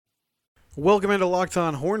Welcome into Locked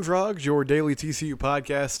On Horned Frogs, your daily TCU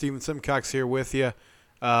podcast. Steven Simcox here with you,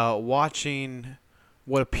 watching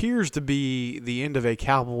what appears to be the end of a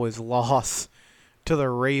Cowboys loss to the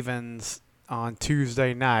Ravens on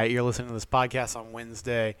Tuesday night. You're listening to this podcast on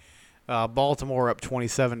Wednesday. Baltimore up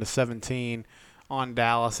 27-17 on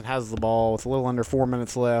Dallas and has the ball with a little under 4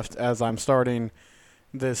 minutes left as I'm starting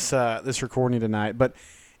this recording tonight. But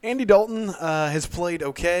Andy Dalton has played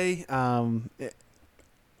okay.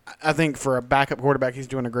 I think for a backup quarterback, he's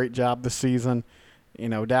doing a great job this season. You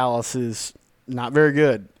know, Dallas is not very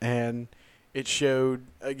good, and it showed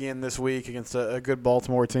again this week against a good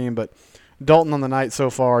Baltimore team. But Dalton on the night so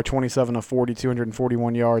far, 27 of 40,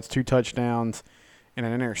 241 yards, 2 touchdowns, and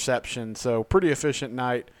an interception. So pretty efficient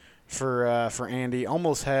night for Andy.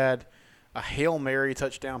 Almost had a Hail Mary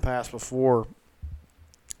touchdown pass before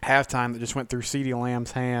halftime that just went through CeeDee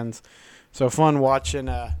Lamb's hands. So fun watching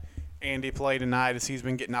Andy play tonight as he's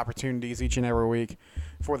been getting opportunities each and every week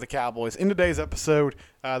for the Cowboys. In today's episode,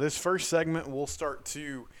 this first segment, we'll start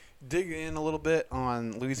to dig in a little bit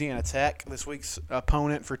on Louisiana Tech, this week's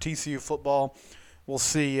opponent for TCU football. We'll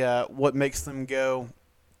see what makes them go,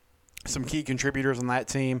 some key contributors on that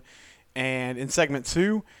team. And in segment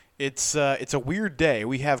 2, it's a weird day.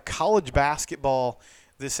 We have college basketball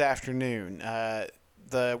this afternoon.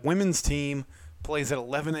 The women's team plays at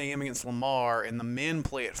 11 a.m. against Lamar, and the men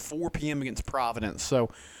play at 4 p.m. against Providence. So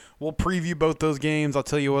we'll preview both those games. I'll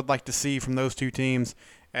tell you what I'd like to see from those two teams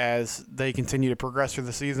as they continue to progress through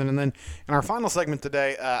the season. And then in our final segment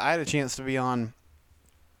today, I had a chance to be on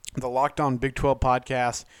the Locked On Big 12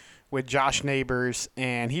 podcast with Josh Neighbors,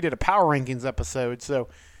 and he did a Power Rankings episode. So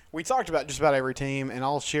we talked about just about every team, and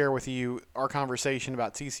I'll share with you our conversation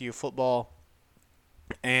about TCU football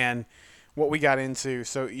and what we got into,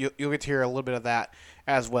 so you'll get to hear a little bit of that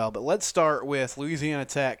as well. But let's start with Louisiana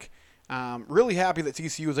Tech. Really happy that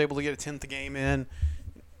TCU was able to get a 10th game in.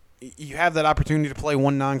 You have that opportunity to play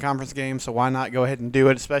one non-conference game, so why not go ahead and do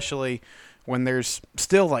it, especially when there's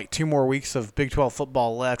still like 2 more weeks of Big 12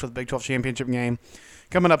 football left with the Big 12 championship game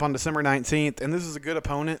coming up on December 19th. And this is a good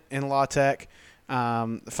opponent in La Tech.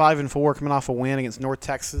 5-4 coming off a win against North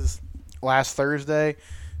Texas last Thursday.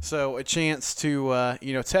 So a chance to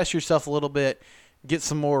test yourself a little bit, get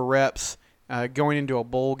some more reps going into a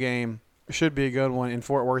bowl game. Should be a good one in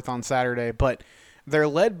Fort Worth on Saturday. But they're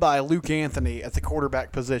led by Luke Anthony at the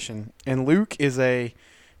quarterback position. And Luke is a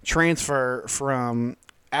transfer from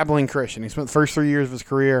Abilene Christian. He spent the first 3 years of his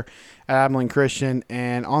career at Abilene Christian.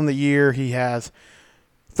 And on the year, he has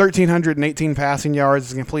 1,318 passing yards.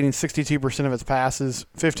 He's completing 62% of his passes,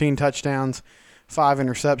 15 touchdowns, 5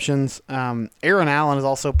 interceptions. Aaron Allen has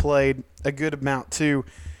also played a good amount too.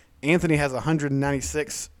 Anthony has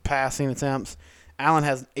 196 passing attempts. Allen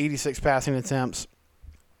has 86 passing attempts.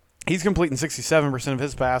 He's completing 67% of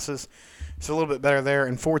his passes, so a little bit better there,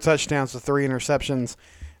 and 4 touchdowns to 3 interceptions.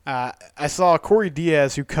 I saw Corey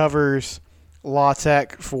Diaz, who covers La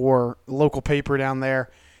Tech for a local paper down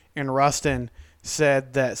there in Ruston,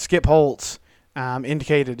 said that Skip Holtz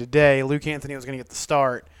indicated today Luke Anthony was going to get the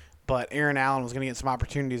start, but Aaron Allen was going to get some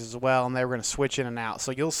opportunities as well, and they were going to switch in and out.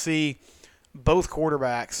 So you'll see both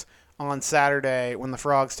quarterbacks on Saturday when the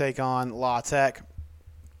Frogs take on La Tech.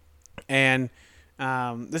 And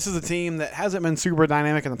this is a team that hasn't been super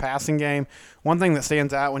dynamic in the passing game. One thing that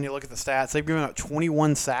stands out when you look at the stats, they've given up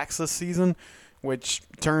 21 sacks this season, which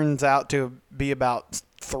turns out to be about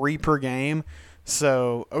 3 per game.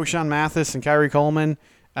 So O'Shawn Mathis and Kyrie Coleman,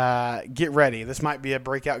 get ready. This might be a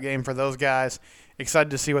breakout game for those guys.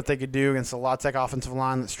 Excited to see what they could do against the La Tech offensive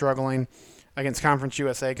line that's struggling against Conference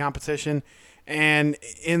USA competition. And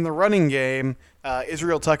in the running game,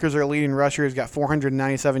 Israel Tucker's their leading rusher. He's got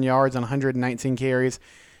 497 yards on 119 carries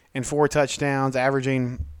and 4 touchdowns,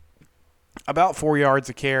 averaging about 4 yards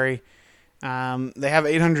a carry. They have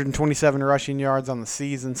 827 rushing yards on the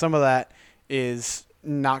season. Some of that is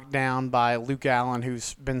knocked down by Luke Allen,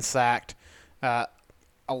 who's been sacked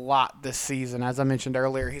a lot this season. As I mentioned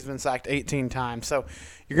earlier, he's been sacked 18 times. So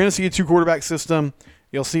you're going to see a 2-quarterback system.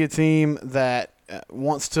 You'll see a team that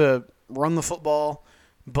wants to run the football,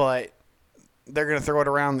 but they're going to throw it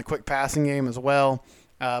around the quick passing game as well.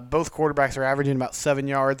 Both quarterbacks are averaging about 7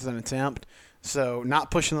 yards an attempt, so not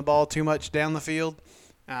pushing the ball too much down the field,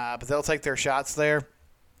 but they'll take their shots there.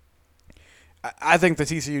 I think the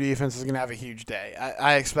TCU defense is going to have a huge day.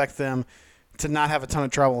 I expect them to not have a ton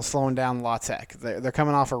of trouble slowing down La Tech. They're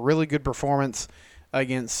coming off a really good performance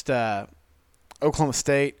against Oklahoma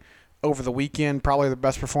State over the weekend, probably the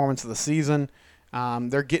best performance of the season.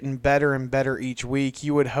 They're getting better and better each week.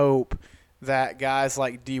 You would hope that guys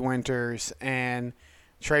like D. Winters and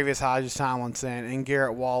Travis Hodges Tomlinson and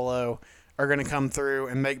Garrett Wallow are going to come through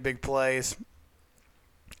and make big plays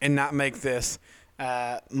and not make this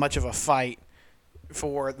much of a fight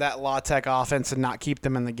for that La Tech offense and not keep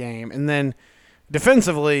them in the game. And then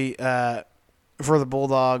defensively for the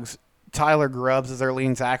Bulldogs, Tyler Grubbs is their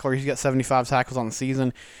leading tackler. He's got 75 tackles on the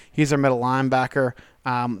season. He's their middle linebacker.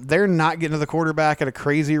 They're not getting to the quarterback at a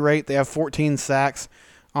crazy rate. They have 14 sacks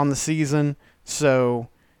on the season. So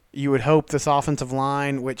you would hope this offensive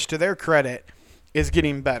line, which to their credit is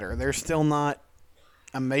getting better. They're still not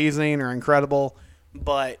amazing or incredible,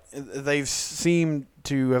 but they've seemed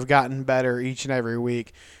to have gotten better each and every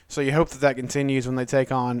week. So you hope that continues when they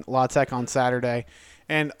take on La Tech on Saturday.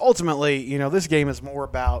 And ultimately, this game is more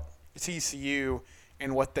about TCU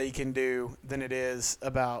and what they can do than it is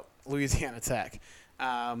about Louisiana Tech.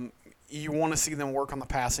 You want to see them work on the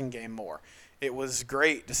passing game more. It was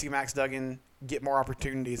great to see Max Duggan get more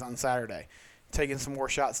opportunities on Saturday, taking some more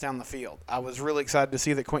shots down the field. I was really excited to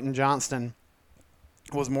see that Quentin Johnston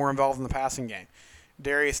was more involved in the passing game.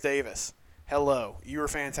 Darius Davis, hello, you were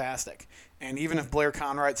fantastic. And even if Blair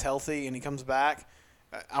Conright's healthy and he comes back,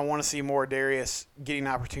 I want to see more Darius getting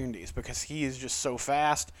opportunities because he is just so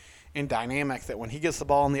fast and dynamic that when he gets the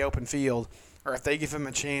ball in the open field, or if they give him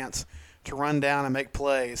a chance to run down and make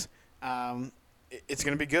plays, it's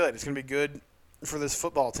going to be good. It's going to be good for this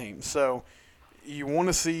football team. So you want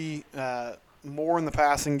to see more in the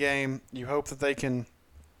passing game. You hope that they can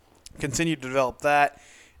continue to develop that.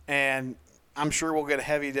 And I'm sure we'll get a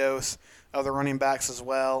heavy dose of the running backs as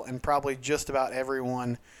well, and probably just about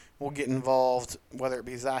everyone will get involved, whether it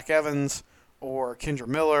be Zach Evans or Kendra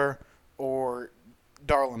Miller or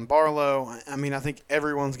Darlin Barlow. I mean, I think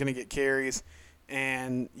everyone's going to get carries,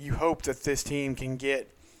 and you hope that this team can get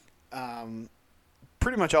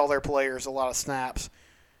pretty much all their players a lot of snaps.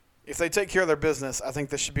 If they take care of their business, I think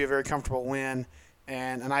this should be a very comfortable win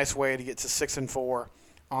and a nice way to get to 6-4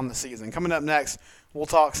 on the season. Coming up next, we'll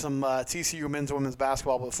talk some TCU men's and women's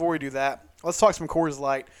basketball. But before we do that, let's talk some Coors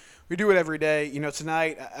Light. We do it every day.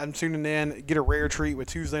 Tonight I'm tuning in, get a rare treat with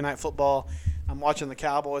Tuesday Night Football. I'm watching the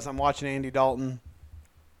Cowboys. I'm watching Andy Dalton.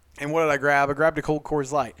 And what did I grab? I grabbed a cold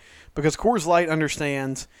Coors Light because Coors Light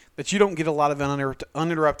understands that you don't get a lot of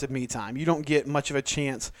uninterrupted me time. You don't get much of a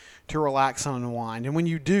chance to relax and unwind. And when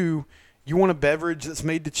you do, you want a beverage that's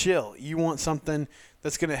made to chill. You want something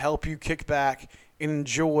that's going to help you kick back and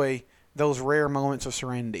enjoy those rare moments of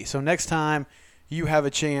serenity. So next time you have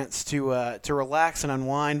a chance to relax and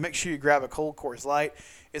unwind, make sure you grab a cold Coors Light.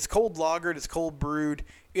 It's cold lagered, it's cold brewed.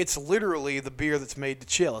 It's literally the beer that's made to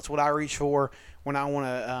chill. It's what I reach for when I want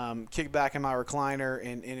to kick back in my recliner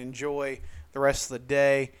and enjoy the rest of the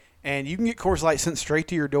day. And you can get Coors Light sent straight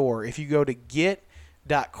to your door if you go to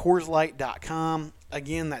get.coorslight.com.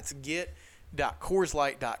 Again, that's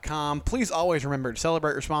get.coorslight.com. Please always remember to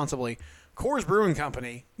celebrate responsibly. Coors Brewing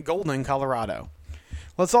Company, Golden, Colorado.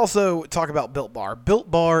 Let's also talk about Built Bar. Built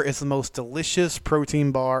Bar is the most delicious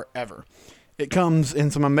protein bar ever. It comes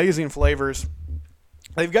in some amazing flavors.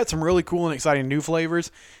 They've got some really cool and exciting new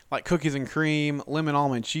flavors like cookies and cream, lemon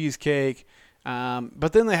almond cheesecake,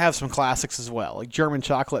 but then they have some classics as well, like German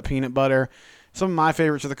chocolate peanut butter. Some of my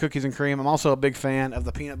favorites are the cookies and cream. I'm also a big fan of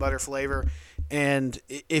the peanut butter flavor. And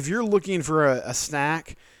if you're looking for a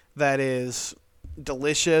snack that is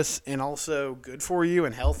delicious and also good for you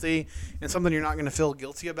and healthy and something you're not going to feel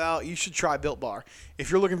guilty about, you should try Built Bar.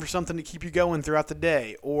 If you're looking for something to keep you going throughout the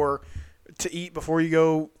day or to eat before you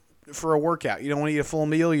go for a workout, you don't want to eat a full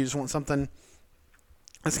meal, you just want something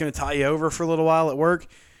that's going to tie you over for a little while at work,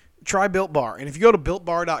 try Built Bar. And if you go to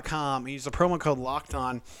BuiltBar.com and use the promo code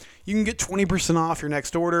LOCKEDON, you can get 20% off your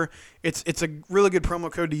next order. It's a really good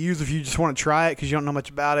promo code to use if you just want to try it because you don't know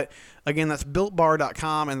much about it. Again, that's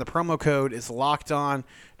BuiltBar.com, and the promo code is LOCKEDON.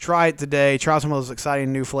 Try it today. Try some of those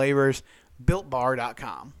exciting new flavors.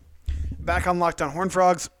 BuiltBar.com. Back on Locked On Horned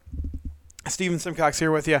Frogs, Steven Simcox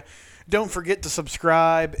here with you. Don't forget to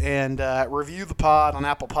subscribe and review the pod on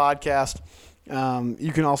Apple Podcast.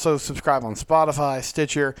 You can also subscribe on Spotify,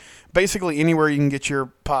 Stitcher, basically anywhere you can get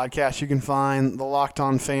your podcast. You can find the Locked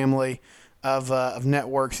On family of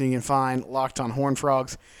networks, and you can find Locked On Horned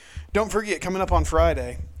Frogs. Don't forget, coming up on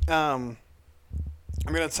Friday, I'm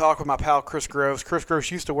going to talk with my pal Chris Groves. Chris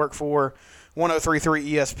Groves used to work for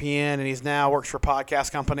 103.3 ESPN, and he's now works for a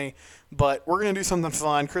podcast company. But we're going to do something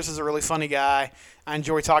fun. Chris is a really funny guy. I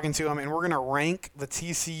enjoy talking to him, and we're going to rank the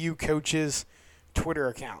TCU coaches' Twitter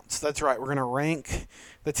accounts. That's right. We're going to rank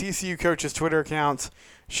the TCU coaches' Twitter accounts.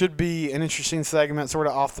 Should be an interesting segment, sort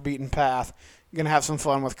of off the beaten path. Going to have some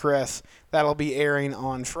fun with Chris. That'll be airing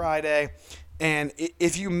on Friday. And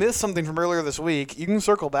if you missed something from earlier this week, you can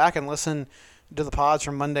circle back and listen to the pods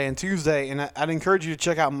from Monday and Tuesday. And I'd encourage you to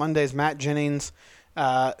check out Monday's Matt Jennings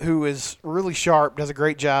who is really sharp, does a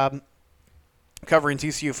great job covering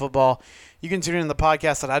TCU football. You can tune in the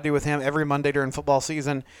podcast that I do with him every Monday during football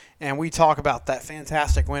season, and we talk about that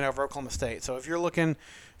fantastic win over Oklahoma State. So if you're looking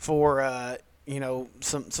for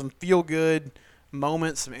some feel good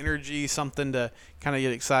moments, some energy, something to kind of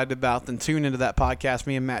get excited about, then tune into that podcast.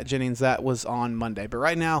 Me and Matt Jennings, that was on Monday. But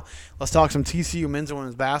right now, let's talk some TCU men's and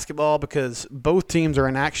women's basketball because both teams are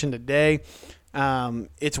in action today.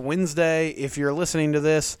 It's Wednesday. If you're listening to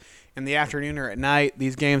this in the afternoon or at night,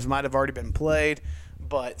 these games might have already been played.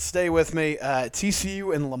 But stay with me.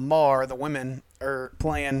 TCU and Lamar, the women, are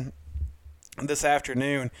playing this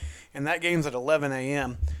afternoon, and that game's at 11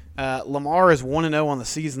 a.m. Lamar is 1-0 on the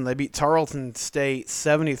season. They beat Tarleton State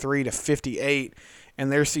 73-58 in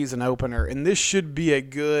their season opener. And this should be a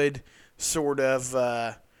good sort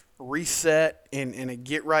of reset and a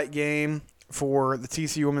get-right game for the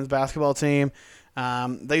TCU women's basketball team.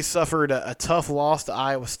 They suffered a tough loss to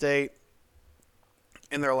Iowa State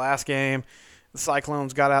in their last game. The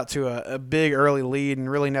Cyclones got out to a big early lead and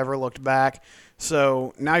really never looked back.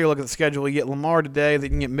 So now you look at the schedule. You get Lamar today. They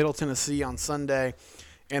can get Middle Tennessee on Sunday.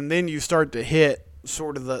 And then you start to hit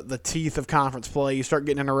sort of the teeth of conference play. You start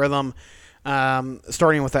getting in a rhythm,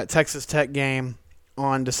 starting with that Texas Tech game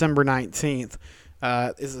on December 19th.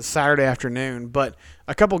 Is a Saturday afternoon. But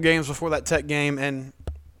a couple games before that Tech game, and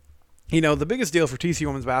the biggest deal for TCU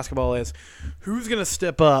women's basketball is who's going to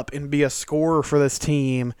step up and be a scorer for this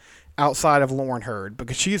team outside of Lauren Hurd,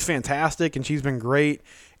 because she's fantastic and she's been great,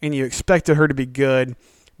 and you expected her to be good.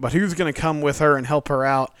 But who's going to come with her and help her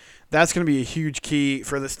out? That's going to be a huge key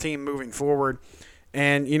for this team moving forward.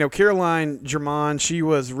 And, Caroline Germain, she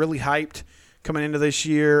was really hyped coming into this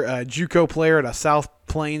year, a JUCO player at a South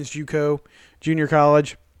Plains JUCO junior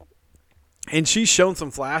college. And she's shown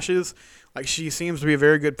some flashes. Like, she seems to be a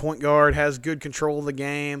very good point guard, has good control of the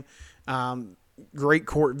game, great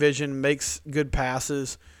court vision, makes good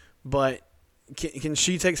passes. But can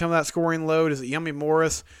she take some of that scoring load? Is it Yummy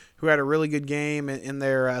Morris, who had a really good game in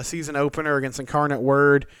their season opener against Incarnate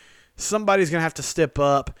Word? Somebody's going to have to step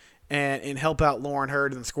up and help out Lauren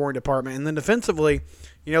Hurd in the scoring department. And then defensively,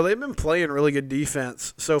 they've been playing really good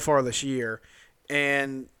defense so far this year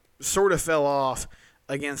and sort of fell off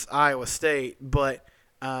against Iowa State. But,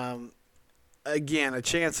 again, a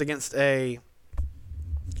chance against a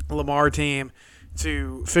Lamar team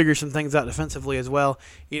to figure some things out defensively as well.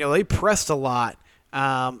 They pressed a lot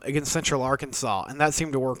against Central Arkansas, and that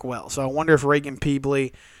seemed to work well. So I wonder if Reagan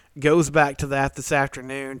Peebley goes back to that this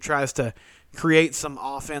afternoon, tries to create some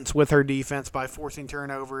offense with her defense by forcing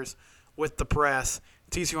turnovers with the press.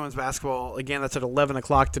 TCU women's basketball, again, that's at 11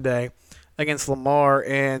 o'clock today against Lamar.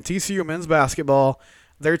 And TCU men's basketball,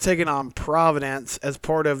 they're taking on Providence as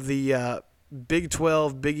part of the Big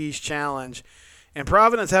 12 Big East Challenge. And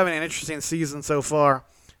Providence having an interesting season so far.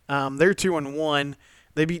 They're 2-1.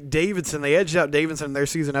 They beat Davidson. They edged out Davidson in their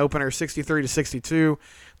season opener 63-62.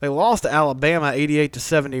 They lost to Alabama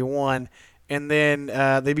 88-71. And then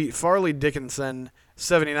they beat Farley Dickinson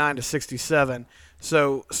 79-67.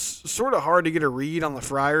 So sort of hard to get a read on the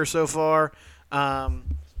Friars so far.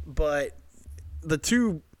 But the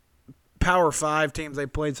two Power 5 teams they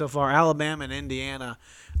played so far, Alabama and Indiana,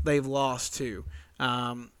 they've lost to.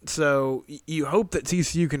 So you hope that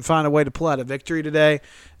TCU can find a way to pull out a victory today.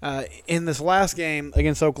 In this last game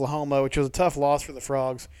against Oklahoma, which was a tough loss for the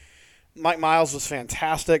Frogs, Mike Miles was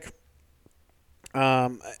fantastic.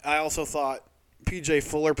 I also thought P.J.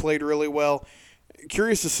 Fuller played really well.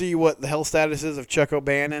 Curious to see what the health status is of Chuck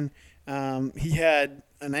O'Bannon. He had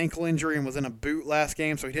an ankle injury and was in a boot last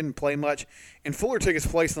game, so he didn't play much. And Fuller took his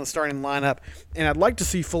place in the starting lineup. And I'd like to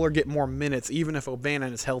see Fuller get more minutes, even if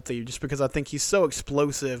O'Bannon is healthy, just because I think he's so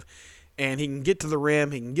explosive and he can get to the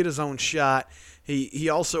rim, he can get his own shot. He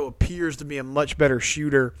also appears to be a much better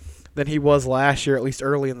shooter than he was last year, at least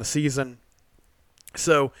early in the season.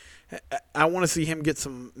 So I want to see him get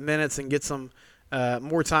some minutes and get some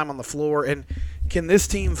more time on the floor. And can this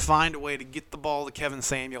team find a way to get the ball to Kevin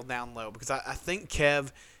Samuel down low? Because I think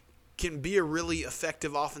Kev can be a really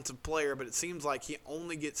effective offensive player, but it seems like he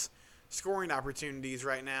only gets scoring opportunities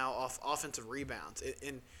right now off offensive rebounds.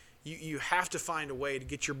 And you have to find a way to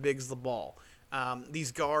get your bigs the ball.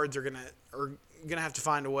 These guards are gonna have to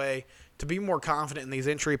find a way to be more confident in these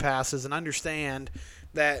entry passes and understand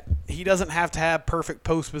that he doesn't have to have perfect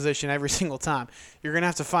post position every single time. You're going to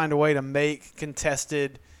have to find a way to make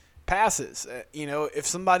contested passes. If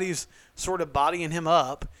somebody's sort of bodying him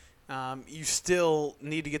up, you still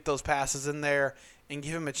need to get those passes in there and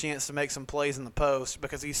give him a chance to make some plays in the post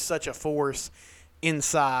because he's such a force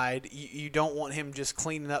inside. You don't want him just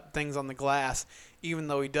cleaning up things on the glass even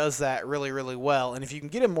though he does that really, really well. And if you can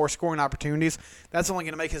get him more scoring opportunities, that's only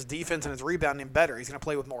going to make his defense and his rebounding better. He's going to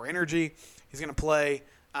play with more energy. He's going to play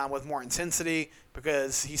with more intensity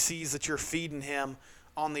because he sees that you're feeding him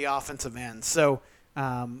on the offensive end. So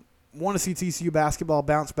want to see TCU basketball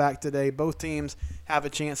bounce back today. Both teams have a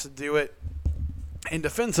chance to do it. And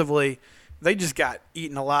defensively, they just got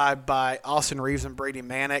eaten alive by Austin Reeves and Brady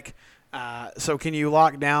Manick. So can you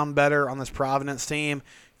lock down better on this Providence team?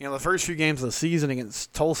 You know, the first few games of the season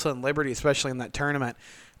against Tulsa and Liberty, especially in that tournament,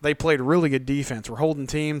 they played really good defense. We're holding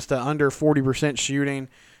teams to under 40% shooting.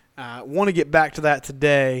 Want to get back to that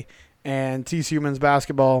today, and TCU men's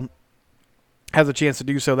basketball has a chance to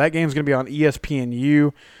do so. That game's going to be on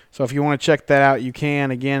ESPNU, so if you want to check that out, you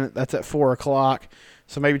can. Again, that's at 4 o'clock,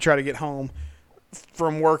 so maybe try to get home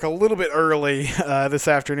from work a little bit early this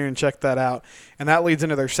afternoon and check that out. And that leads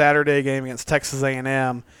into their Saturday game against Texas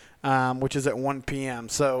A&M, which is at 1 p.m.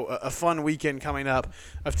 So a fun weekend coming up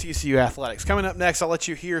of TCU athletics. Coming up next, I'll let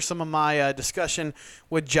you hear some of my discussion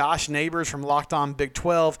with Josh Neighbors from Locked On Big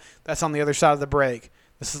 12. That's on the other side of the break.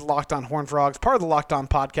 This is Locked On Horned Frogs, part of the Locked On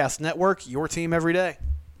Podcast Network, your team every day.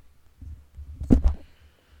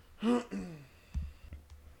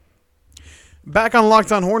 Back on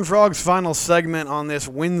Locked On Horned Frogs, final segment on this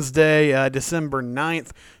Wednesday, December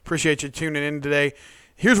 9th. Appreciate you tuning in today.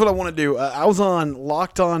 Here's what I want to do. I was on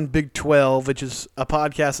Locked On Big 12, which is a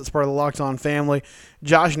podcast that's part of the Locked On family.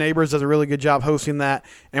 Josh Neighbors does a really good job hosting that.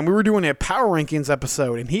 And we were doing a Power Rankings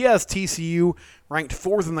episode, and he has TCU ranked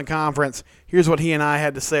 4th in the conference. Here's what he and I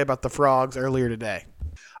had to say about the Frogs earlier today.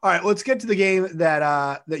 All right, let's get to the game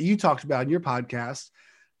that you talked about in your podcast.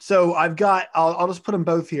 So I'll just put them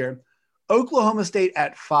both here. Oklahoma State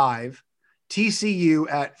at 5, TCU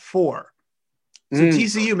at 4. So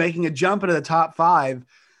TCU making a jump into the top 5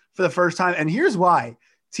 for the first time. And here's why.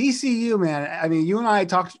 TCU, man, I mean, you and I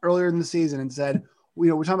talked earlier in the season and said,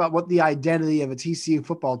 we're talking about what the identity of a TCU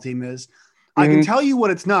football team is. I can tell you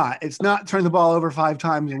what it's not. It's not turn the ball over 5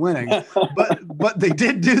 times and winning, but they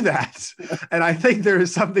did do that. And I think there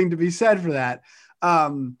is something to be said for that.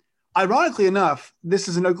 Ironically enough, this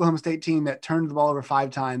is an Oklahoma State team that turned the ball over 5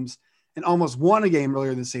 times and almost won a game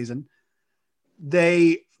earlier this season.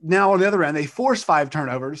 They now on the other end, they forced 5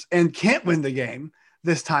 turnovers and can't win the game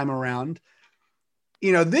this time around.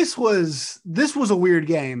 You know, this was a weird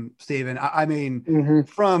game, Steven. I mean,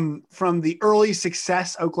 from the early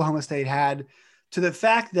success Oklahoma State had to the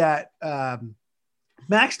fact that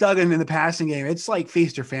Max Duggan in the passing game, it's like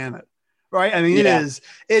feast or famine, right? I mean, it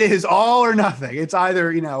is all or nothing. It's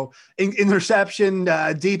either, interception,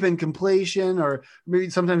 deep incompletion, or maybe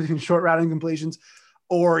sometimes even short route incompletions,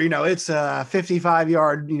 or, it's a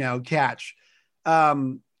 55-yard, catch.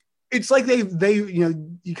 It's like they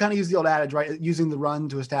you kind of use the old adage, right? Using the run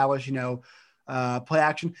to establish, play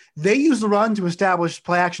action. They use the run to establish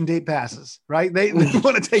play action deep passes, right? They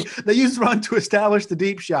want to they use the run to establish the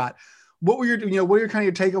deep shot. What were your kind of your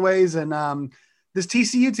takeaways? And this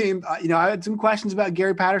TCU team, I had some questions about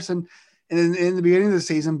Gary Patterson in the beginning of the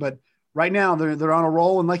season, but right now they're on a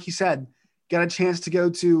roll. And like you said, got a chance to go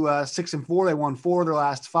to 6-4. They won 4 of their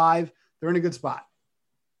last 5. They're in a good spot.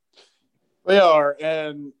 They are,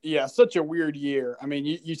 and such a weird year. I mean,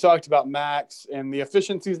 you talked about Max, and the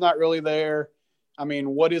efficiency is not really there. I mean,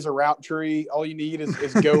 what is a route tree? All you need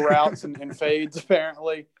is go routes and fades,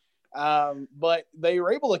 apparently. But they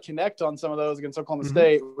were able to connect on some of those against Oklahoma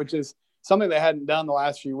State, which is something they hadn't done the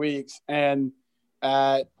last few weeks. And,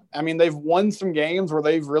 they've won some games where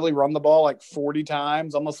they've really run the ball like 40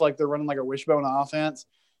 times, almost like they're running like a wishbone offense.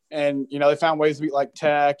 And, they found ways to beat like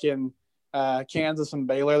Tech and Kansas and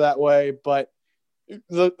Baylor that way. But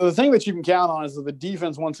the thing that you can count on is that the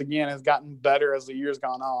defense once again has gotten better as the year's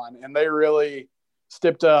gone on, and they really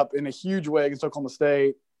stepped up in a huge way against Oklahoma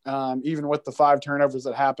State, even with the 5 turnovers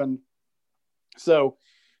that happened. So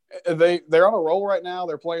they're on a roll right now.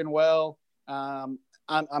 They're playing well.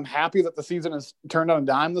 I'm happy that the season has turned on a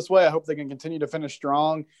dime this way. I hope they can continue to finish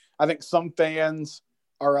strong. I think some fans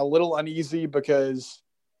are a little uneasy because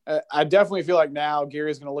I definitely feel like now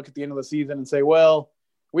Gary's going to look at the end of the season and say, well,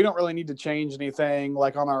 we don't really need to change anything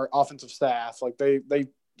like on our offensive staff. Like they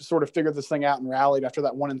sort of figured this thing out and rallied after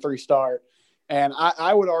that 1-3 start. And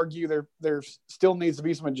I would argue there still needs to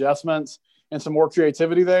be some adjustments and some more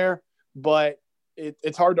creativity there, but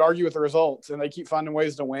it's hard to argue with the results, and they keep finding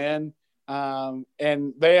ways to win.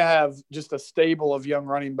 And they have just a stable of young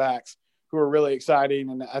running backs who are really exciting.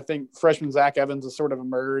 And I think freshman Zach Evans has sort of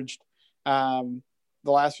emerged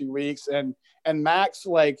the last few weeks, and Max,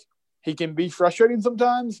 like, he can be frustrating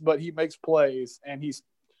sometimes, but he makes plays, and he's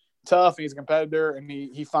tough, and he's a competitor, and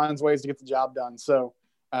he finds ways to get the job done. So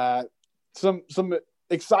some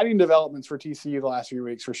exciting developments for TCU the last few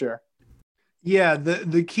weeks for sure. Yeah,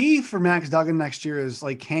 the key for Max Duggan next year is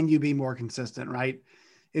like, can you be more consistent, right?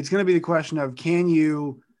 It's going to be the question of, can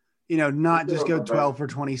you, not just go 12 for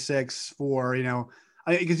 26 for,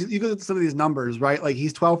 because you look at some of these numbers, right? Like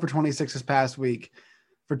he's 12 for 26 this past week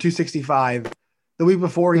for 265. The week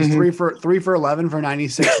before, he's 3 for 11 for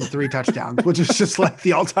 96 and 3 touchdowns, which is just like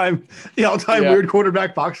the all-time weird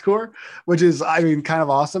quarterback box score, which is, kind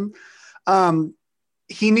of awesome.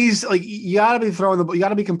 He needs, like, you got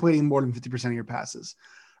to be completing more than 50% of your passes,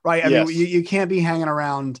 right? I mean, you can't be hanging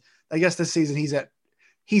around. I guess this season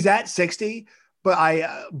he's at 60, but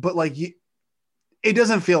it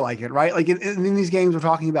doesn't feel like it, right? Like in these games we're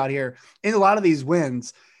talking about here, in a lot of these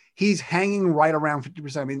wins, he's hanging right around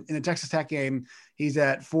 50%. I mean, in the Texas Tech game, he's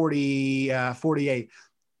at 48.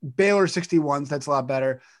 Baylor 61, so that's a lot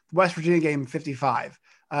better. West Virginia game 55.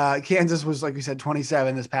 Kansas was, like we said,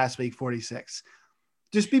 27 this past week, 46.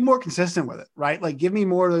 Just be more consistent with it, right? Like, give me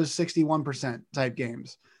more of those 61% type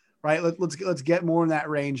games, right? Let's get more in that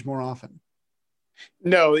range more often.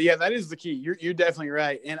 No, yeah, that is the key. You're definitely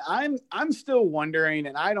right. And I'm still wondering,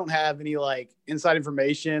 and I don't have any like inside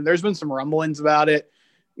information. There's been some rumblings about it.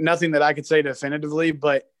 Nothing that I could say definitively,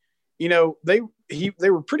 but they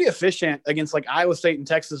were pretty efficient against like Iowa State and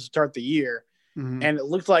Texas to start the year. Mm-hmm. And it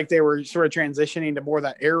looked like they were sort of transitioning to more of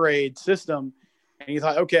that air raid system. And you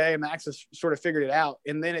thought, okay, Max has sort of figured it out.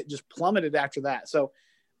 And then it just plummeted after that. So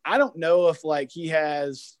I don't know if like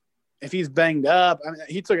if he's banged up. I mean,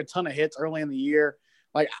 he took a ton of hits early in the year.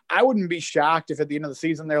 Like, I wouldn't be shocked if at the end of the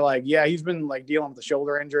season, they're like, yeah, he's been like dealing with a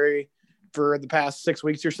shoulder injury for the past 6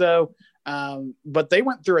 weeks or so. But they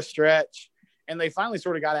went through a stretch and they finally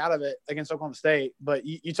sort of got out of it against Oklahoma State. But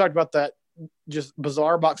you talked about that just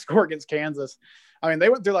bizarre box score against Kansas. I mean, they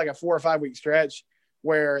went through like a 4 or 5 week stretch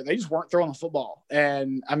where they just weren't throwing the football.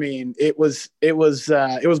 And I mean, it was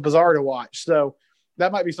bizarre to watch. So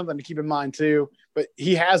that might be something to keep in mind too, but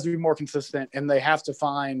he has to be more consistent and they have to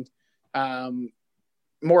find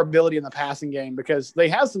more ability in the passing game because they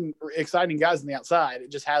have some exciting guys on the outside.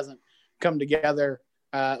 It just hasn't come together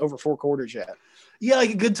over 4 quarters yet. Yeah,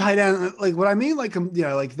 like a good tight end. Like what I mean, like,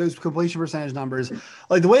 like those completion percentage numbers,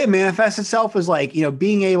 like the way it manifests itself is like,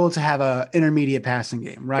 being able to have a intermediate passing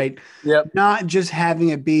game, right? Yep. Not just having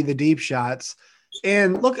it be the deep shots.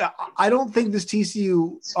 And look, I don't think this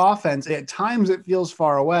TCU offense, at times it feels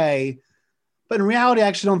far away, but in reality, I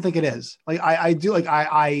actually don't think it is. Like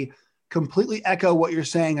I completely echo what you're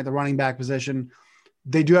saying at the running back position.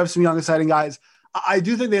 They do have some young, exciting guys. I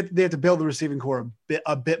do think they have to build the receiving core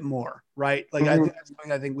a bit more, right? Like I think that's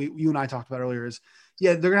something I think you and I talked about earlier is,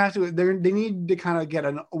 they're gonna have to they need to kind of get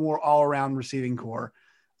a more all around receiving core,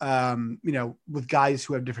 with guys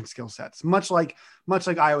who have different skill sets, much like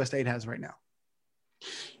Iowa State has right now.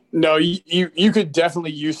 No, you could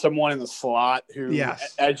definitely use someone in the slot who,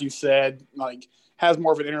 yes, as you said, like has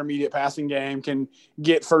more of an intermediate passing game, can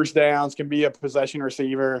get first downs, can be a possession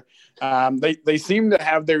receiver. They seem to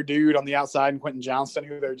have their dude on the outside in Quentin Johnston,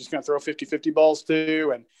 who they're just going to throw 50-50 balls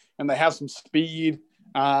to, and they have some speed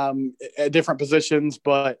at different positions,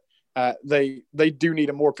 but they do need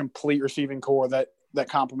a more complete receiving core that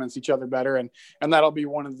complements each other better, and that'll be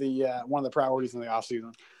one of the priorities in the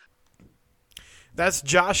offseason. That's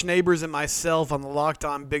Josh Neighbors and myself on the Locked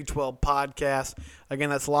On Big 12 podcast. Again,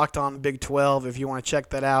 that's Locked On Big 12 if you want to check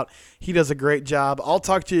that out. He does a great job. I'll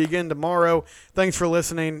talk to you again tomorrow. Thanks for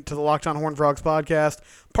listening to the Locked On Horned Frogs podcast,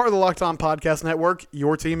 part of the Locked On Podcast Network,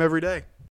 your team every day.